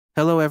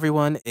Hello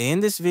everyone,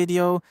 in this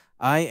video,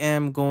 I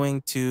am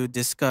going to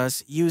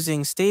discuss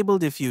using Stable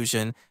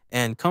Diffusion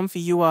and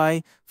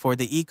ComfyUI for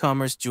the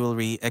e-commerce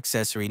jewelry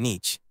accessory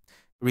niche.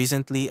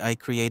 Recently, I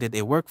created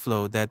a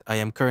workflow that I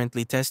am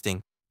currently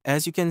testing.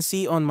 As you can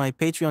see on my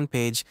Patreon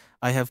page,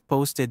 I have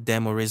posted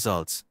demo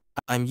results.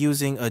 I'm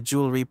using a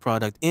jewelry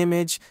product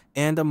image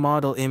and a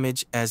model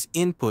image as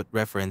input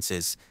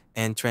references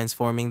and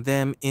transforming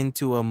them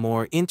into a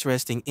more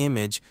interesting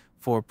image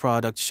for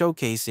product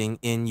showcasing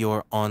in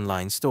your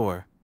online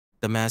store.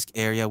 The mask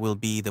area will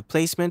be the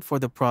placement for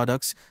the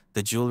products,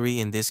 the jewelry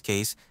in this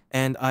case,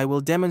 and I will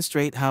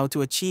demonstrate how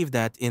to achieve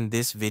that in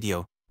this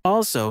video.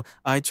 Also,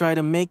 I try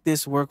to make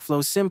this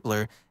workflow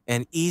simpler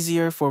and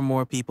easier for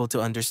more people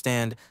to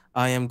understand.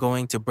 I am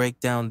going to break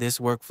down this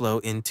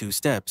workflow in 2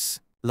 steps.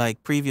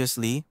 Like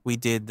previously, we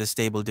did the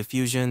Stable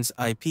Diffusion's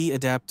IP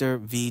adapter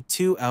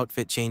v2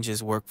 outfit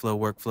changes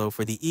workflow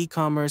for the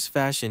e-commerce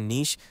fashion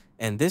niche,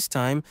 and this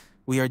time,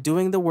 we are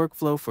doing the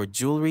workflow for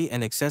jewelry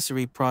and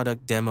accessory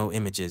product demo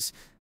images.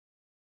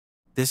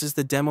 This is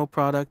the demo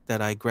product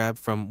that I grabbed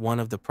from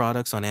one of the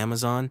products on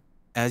Amazon.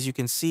 As you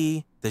can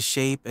see, the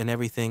shape and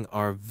everything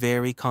are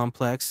very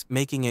complex,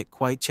 making it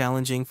quite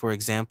challenging for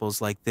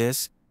examples like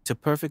this to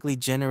perfectly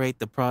generate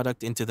the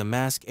product into the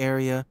mask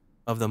area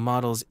of the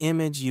model's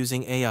image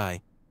using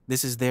AI.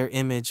 This is their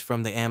image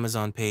from the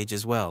Amazon page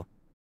as well.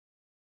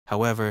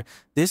 However,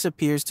 this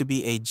appears to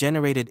be a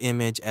generated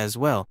image as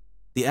well.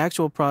 The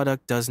actual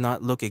product does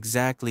not look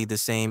exactly the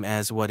same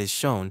as what is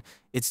shown.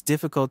 It's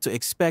difficult to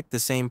expect the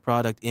same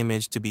product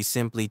image to be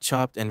simply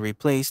chopped and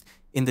replaced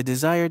in the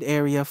desired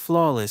area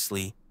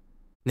flawlessly.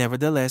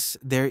 Nevertheless,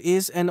 there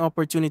is an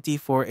opportunity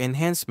for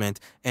enhancement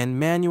and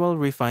manual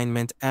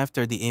refinement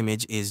after the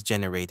image is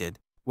generated.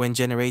 When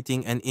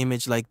generating an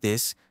image like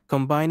this,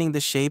 combining the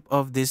shape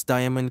of this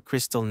diamond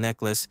crystal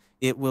necklace,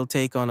 it will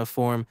take on a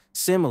form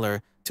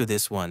similar to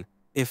this one,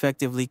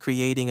 effectively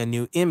creating a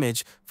new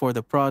image for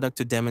the product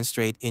to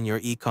demonstrate in your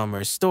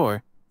e-commerce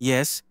store.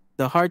 Yes,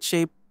 the heart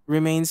shape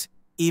remains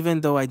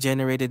even though I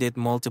generated it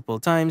multiple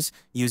times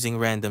using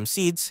random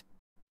seeds.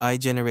 I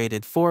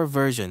generated 4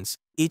 versions,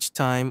 each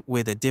time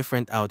with a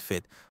different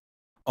outfit.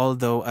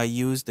 Although I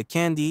used the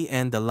candy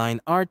and the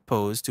line art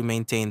pose to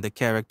maintain the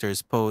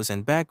character's pose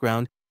and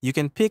background, you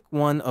can pick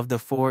one of the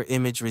 4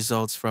 image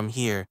results from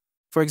here.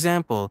 For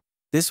example,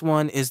 this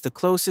one is the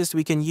closest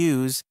we can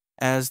use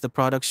as the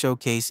product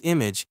showcase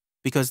image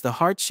because the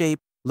heart shape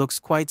looks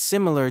quite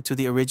similar to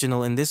the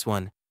original in this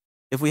one.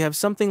 If we have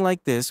something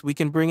like this, we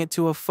can bring it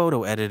to a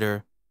photo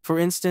editor. For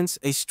instance,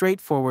 a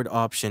straightforward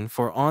option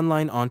for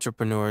online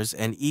entrepreneurs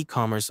and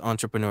e-commerce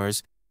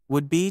entrepreneurs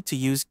would be to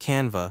use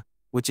Canva,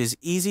 which is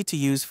easy to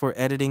use for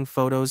editing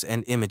photos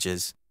and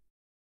images.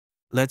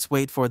 Let's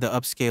wait for the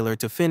upscaler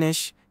to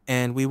finish,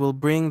 and we will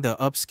bring the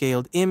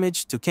upscaled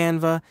image to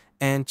Canva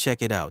and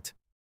check it out.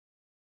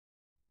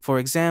 For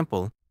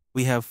example,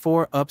 we have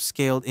 4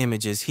 upscaled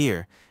images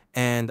here,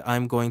 and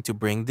I'm going to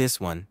bring this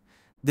one.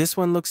 This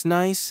one looks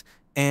nice,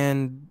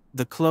 and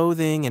the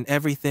clothing and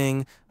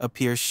everything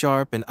appears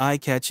sharp and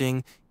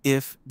eye-catching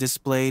if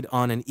displayed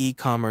on an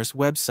e-commerce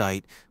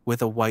website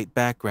with a white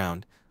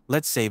background.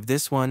 Let's save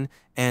this one,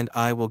 and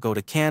I will go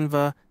to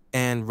Canva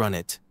and run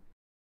it.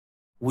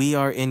 We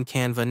are in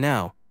Canva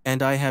now,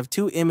 and I have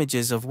 2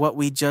 images of what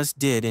we just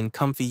did in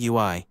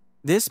ComfyUI.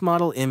 This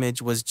model image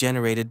was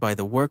generated by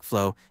the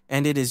workflow,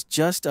 and it is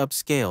just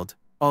upscaled,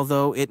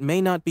 although it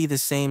may not be the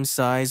same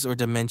size or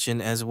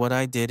dimension as what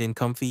I did in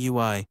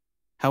ComfyUI.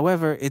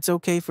 However, it's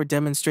okay for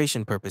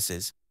demonstration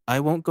purposes. I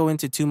won't go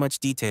into too much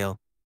detail.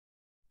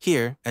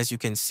 Here, as you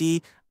can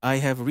see, I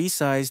have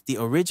resized the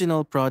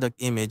original product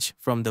image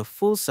from the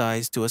full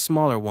size to a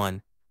smaller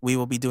one. We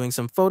will be doing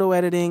some photo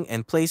editing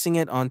and placing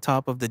it on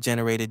top of the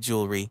generated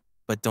jewelry.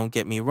 But don't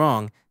get me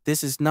wrong,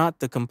 this is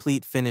not the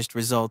complete finished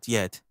result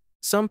yet.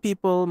 Some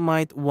people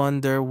might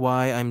wonder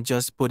why I'm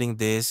just putting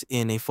this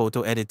in a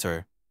photo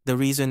editor. The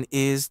reason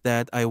is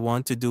that I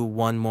want to do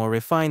one more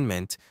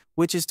refinement,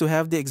 which is to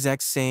have the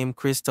exact same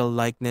crystal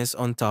likeness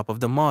on top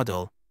of the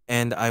model,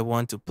 and I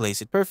want to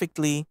place it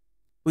perfectly.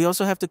 We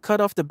also have to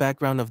cut off the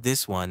background of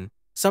this one.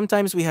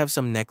 Sometimes we have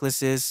some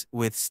necklaces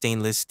with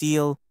stainless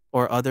steel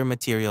or other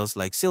materials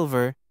like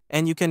silver,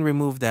 and you can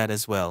remove that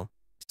as well.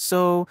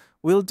 So,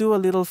 we'll do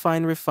a little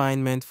fine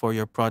refinement for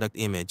your product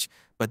image,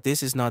 but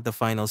this is not the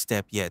final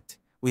step yet.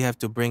 We have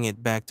to bring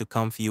it back to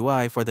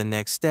ComfyUI for the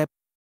next step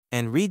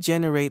and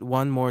regenerate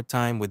one more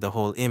time with the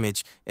whole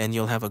image, and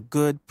you'll have a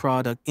good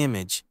product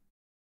image.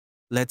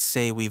 Let's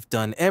say we've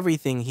done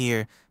everything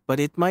here, but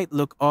it might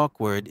look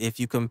awkward if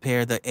you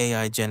compare the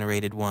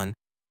AI-generated one,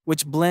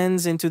 which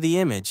blends into the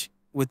image,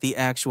 with the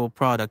actual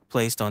product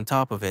placed on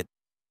top of it.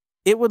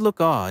 It would look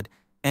odd,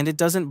 and it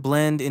doesn't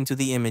blend into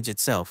the image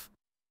itself.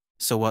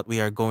 So what we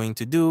are going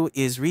to do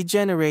is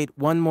regenerate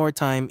one more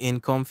time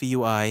in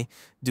ComfyUI,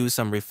 do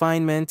some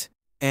refinement,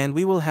 and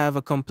we will have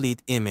a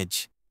complete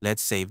image.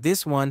 Let's save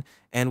this one,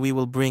 and we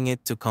will bring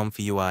it to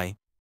ComfyUI.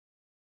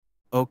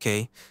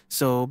 Okay,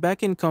 so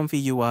back in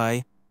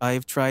ComfyUI,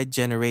 I've tried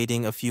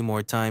generating a few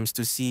more times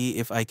to see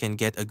if I can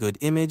get a good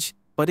image.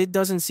 but it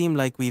doesn't seem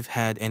like we've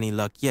had any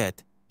luck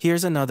yet.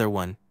 Here's another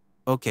one.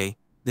 Okay,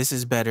 this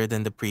is better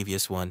than the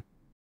previous one.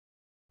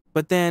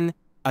 But then,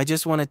 I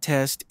just want to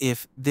test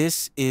if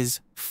this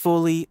is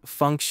fully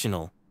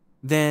functional.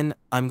 Then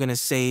I'm going to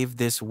save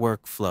this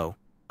workflow.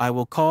 I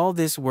will call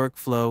this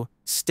workflow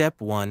Step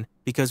 1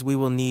 because we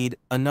will need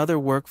another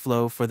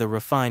workflow for the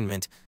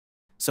refinement.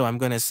 So I'm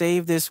going to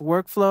save this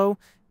workflow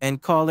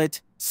and call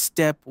it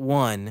Step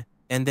 1.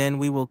 And then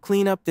we will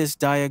clean up this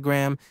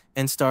diagram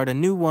and start a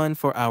new one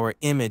for our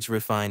image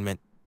refinement.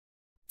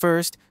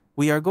 First,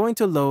 we are going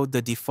to load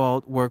the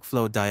default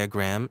workflow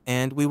diagram,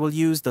 and we will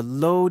use the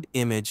load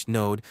image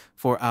node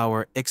for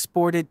our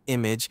exported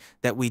image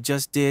that we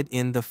just did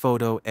in the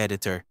photo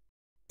editor.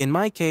 In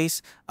my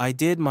case, I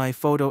did my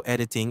photo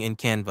editing in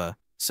Canva.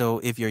 So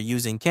if you're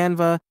using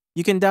Canva,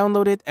 you can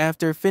download it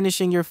after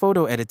finishing your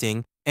photo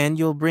editing, and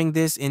you'll bring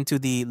this into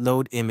the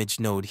load image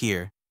node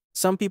here.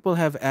 Some people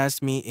have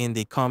asked me in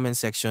the comment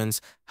sections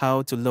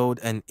how to load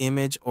an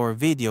image or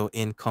video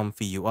in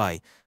ComfyUI.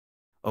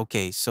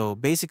 Okay, so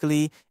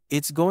basically,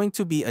 it's going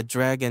to be a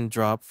drag and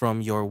drop from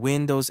your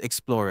Windows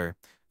Explorer.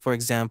 For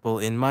example,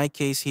 in my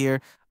case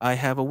here, I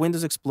have a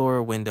Windows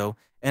Explorer window,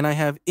 and I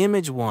have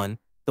image 1,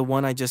 the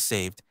one I just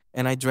saved,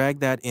 and I drag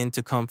that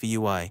into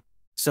ComfyUI.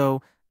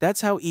 So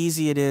that's how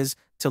easy it is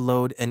to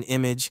load an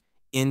image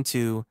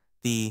into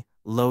the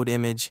load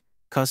image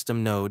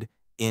custom node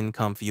in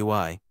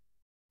ComfyUI.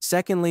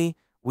 Secondly,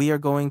 we are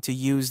going to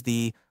use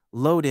the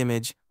load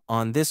image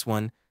on this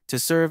one to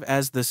serve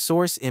as the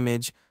source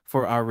image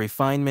for our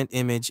refinement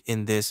image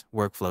in this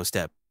workflow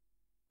step.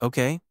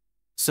 Okay?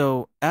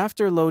 So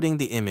after loading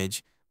the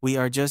image, we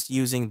are just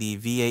using the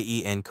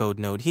VAE encode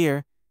node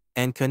here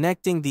and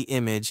connecting the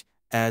image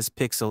as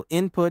pixel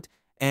input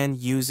and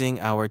using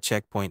our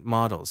checkpoint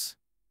models.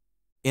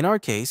 In our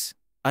case,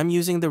 I'm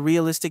using the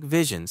realistic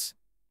visions,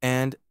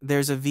 and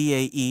there's a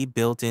VAE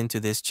built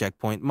into this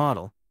checkpoint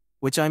model,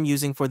 which I'm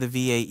using for the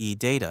VAE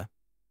data.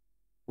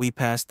 We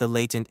pass the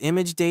latent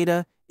image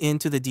data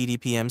into the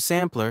DDPM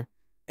sampler,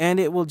 and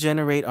it will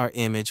generate our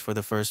image for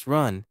the first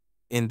run.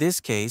 In this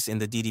case, in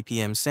the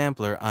DDPM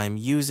sampler, I'm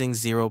using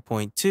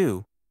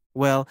 0.2.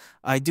 Well,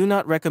 I do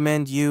not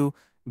recommend you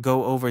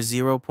go over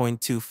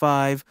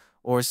 0.25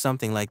 or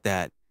something like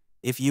that.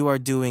 If you are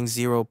doing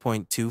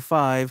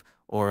 0.25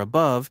 or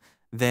above,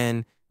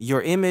 then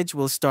your image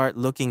will start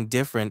looking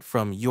different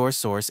from your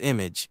source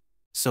image.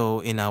 So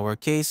in our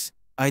case,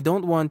 I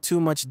don't want too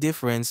much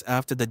difference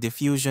after the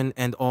diffusion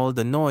and all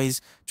the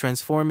noise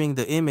transforming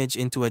the image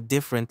into a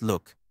different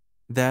look.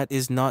 That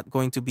is not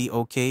going to be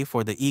okay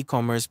for the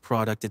e-commerce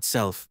product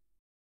itself.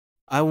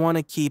 I want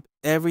to keep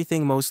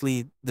everything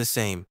mostly the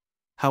same.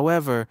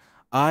 However,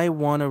 I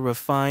want to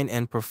refine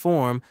and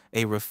perform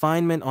a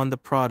refinement on the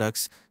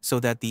products so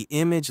that the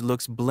image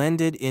looks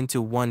blended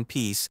into one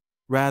piece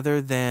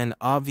rather than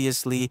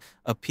obviously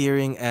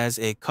appearing as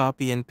a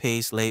copy and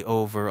paste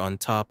layover on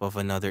top of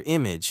another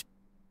image.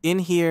 In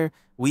here,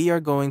 we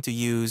are going to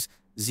use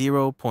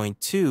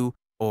 0.2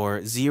 or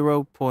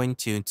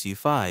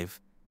 0.225.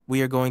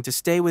 We are going to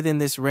stay within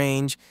this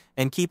range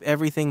and keep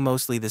everything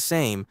mostly the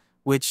same,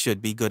 which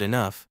should be good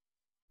enough.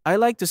 I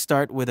like to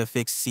start with a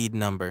fixed seed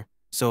number,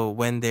 so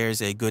when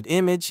there's a good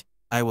image,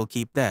 I will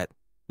keep that.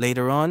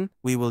 Later on,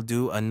 we will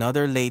do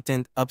another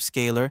latent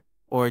upscaler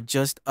or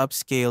just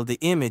upscale the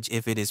image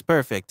if it is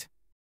perfect.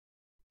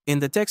 In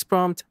the text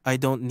prompt, I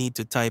don't need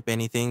to type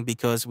anything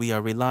because we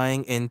are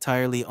relying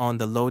entirely on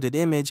the loaded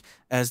image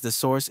as the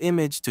source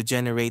image to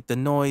generate the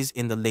noise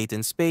in the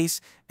latent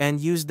space and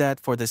use that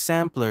for the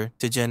sampler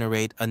to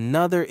generate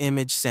another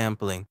image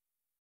sampling.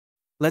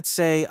 Let's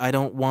say I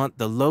don't want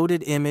the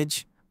loaded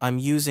image, I'm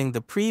using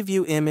the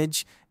preview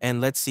image,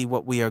 and let's see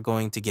what we are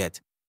going to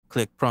get.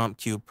 Click Prompt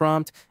Q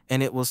Prompt,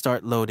 and it will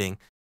start loading.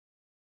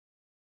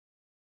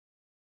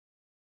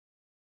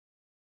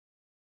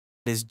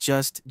 It is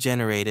just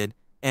generated,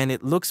 and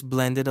it looks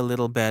blended a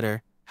little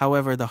better.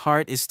 However, the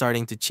heart is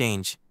starting to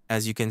change,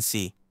 as you can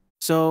see.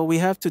 So we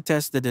have to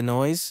test the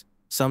denoise.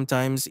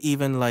 Sometimes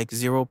even like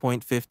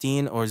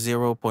 0.15 or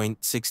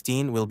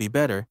 0.16 will be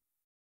better.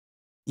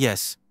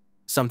 Yes,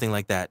 something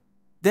like that.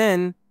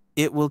 Then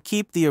it will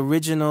keep the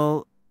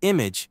original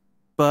image,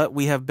 but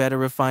we have better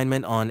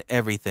refinement on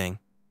everything.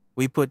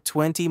 We put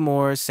 20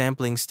 more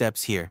sampling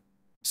steps here.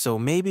 So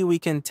maybe we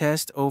can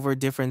test over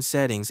different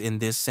settings in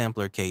this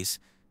sampler case.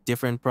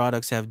 Different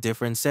products have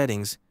different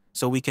settings,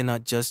 so we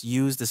cannot just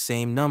use the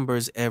same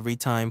numbers every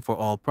time for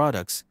all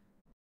products.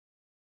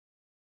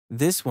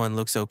 This one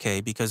looks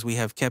okay because we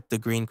have kept the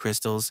green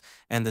crystals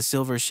and the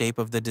silver shape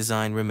of the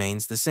design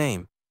remains the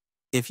same.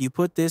 If you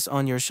put this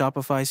on your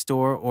Shopify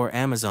store or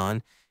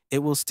Amazon, it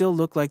will still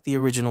look like the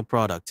original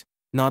product.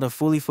 Not a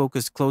fully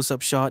focused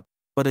close-up shot,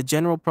 but a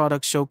general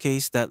product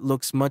showcase that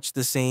looks much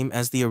the same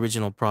as the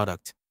original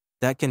product.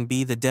 That can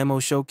be the demo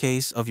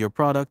showcase of your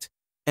product,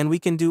 and we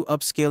can do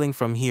upscaling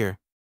from here.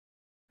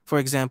 For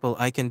example,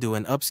 I can do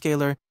an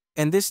upscaler,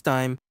 and this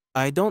time,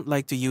 I don't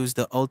like to use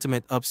the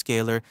ultimate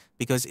upscaler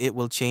because it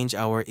will change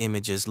our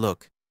image's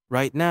look.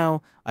 Right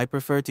now, I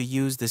prefer to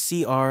use the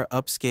CR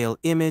upscale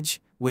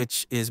image,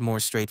 which is more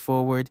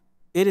straightforward.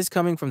 It is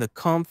coming from the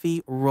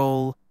Comfy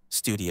Roll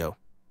Studio.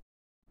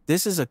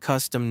 This is a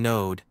custom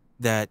node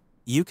that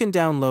you can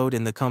download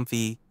in the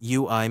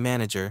ComfyUI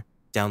Manager.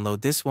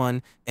 Download this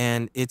one,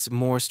 and it's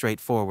more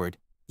straightforward.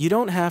 You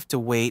don't have to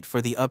wait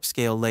for the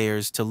upscale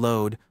layers to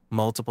load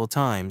multiple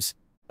times.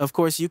 Of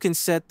course, you can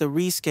set the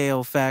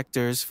rescale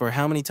factors for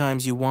how many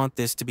times you want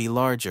this to be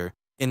larger.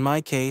 In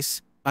my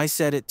case, I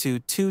set it to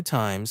 2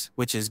 times,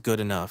 which is good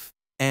enough.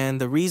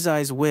 And the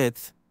resize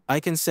width, I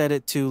can set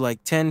it to like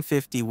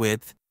 1050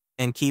 width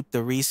and keep the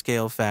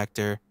rescale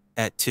factor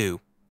at 2.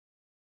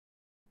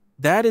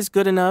 That is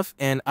good enough,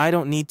 and I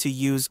don't need to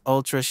use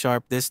Ultra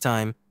Sharp this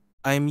time.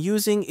 I'm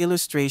using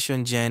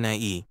Illustration Gen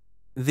IE.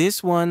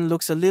 This one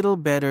looks a little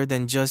better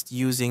than just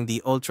using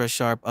the Ultra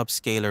Sharp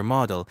upscaler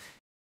model.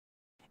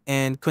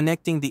 And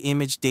connecting the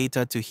image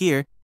data to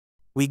here,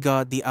 we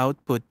got the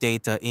output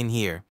data in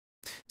here.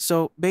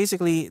 So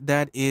basically,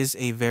 that is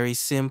a very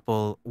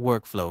simple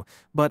workflow,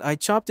 but I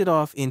chopped it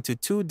off into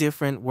 2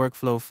 different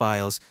workflow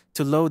files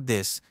to load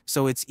this,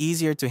 so it's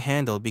easier to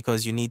handle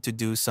because you need to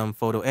do some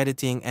photo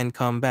editing and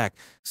come back.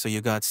 So you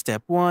got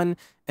step 1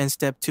 and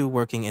step 2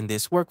 working in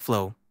this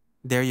workflow.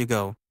 There you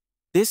go.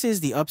 This is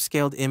the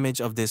upscaled image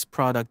of this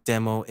product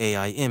demo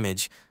AI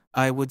image.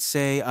 I would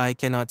say I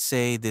cannot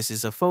say this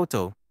is a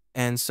photo.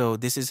 And so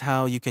this is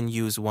how you can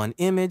use one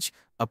image,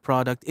 a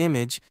product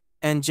image,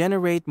 and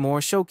generate more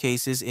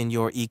showcases in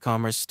your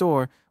e-commerce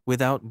store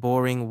without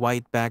boring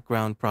white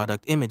background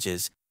product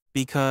images.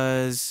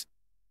 Because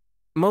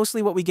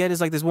mostly what we get is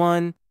like this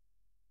one.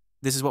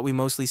 This is what we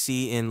mostly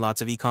see in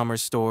lots of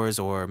e-commerce stores,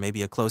 or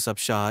maybe a close-up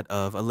shot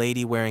of a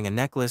lady wearing a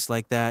necklace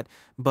like that.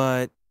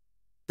 But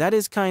that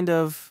is kind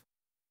of,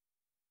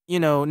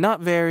 not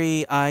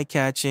very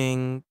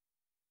eye-catching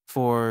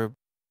for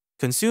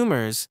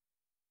consumers,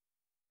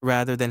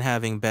 rather than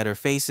having better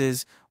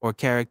faces or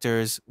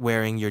characters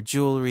wearing your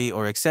jewelry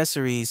or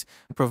accessories,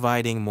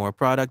 providing more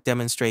product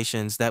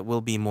demonstrations that will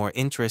be more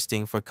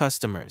interesting for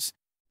customers.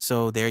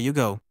 So there you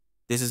go.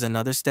 This is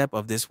another step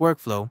of this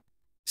workflow.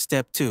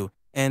 Step 2.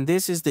 And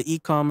this is the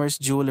e-commerce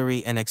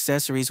jewelry and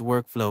accessories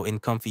workflow in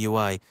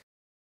ComfyUI.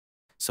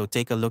 So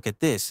take a look at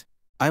this.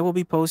 I will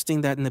be posting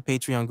that in the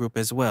Patreon group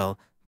as well.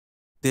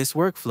 This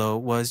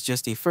workflow was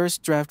just a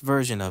first draft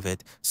version of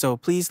it, so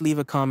please leave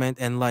a comment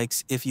and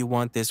likes if you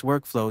want this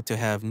workflow to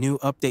have new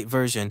update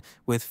version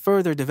with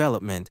further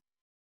development.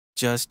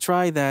 Just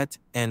try that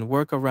and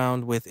work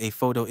around with a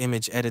photo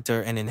image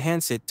editor and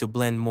enhance it to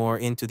blend more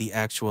into the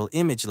actual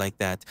image like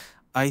that.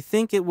 I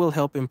think it will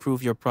help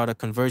improve your product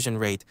conversion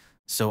rate.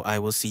 So I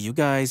will see you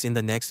guys in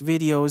the next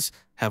videos.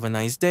 Have a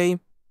nice day.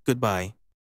 Goodbye.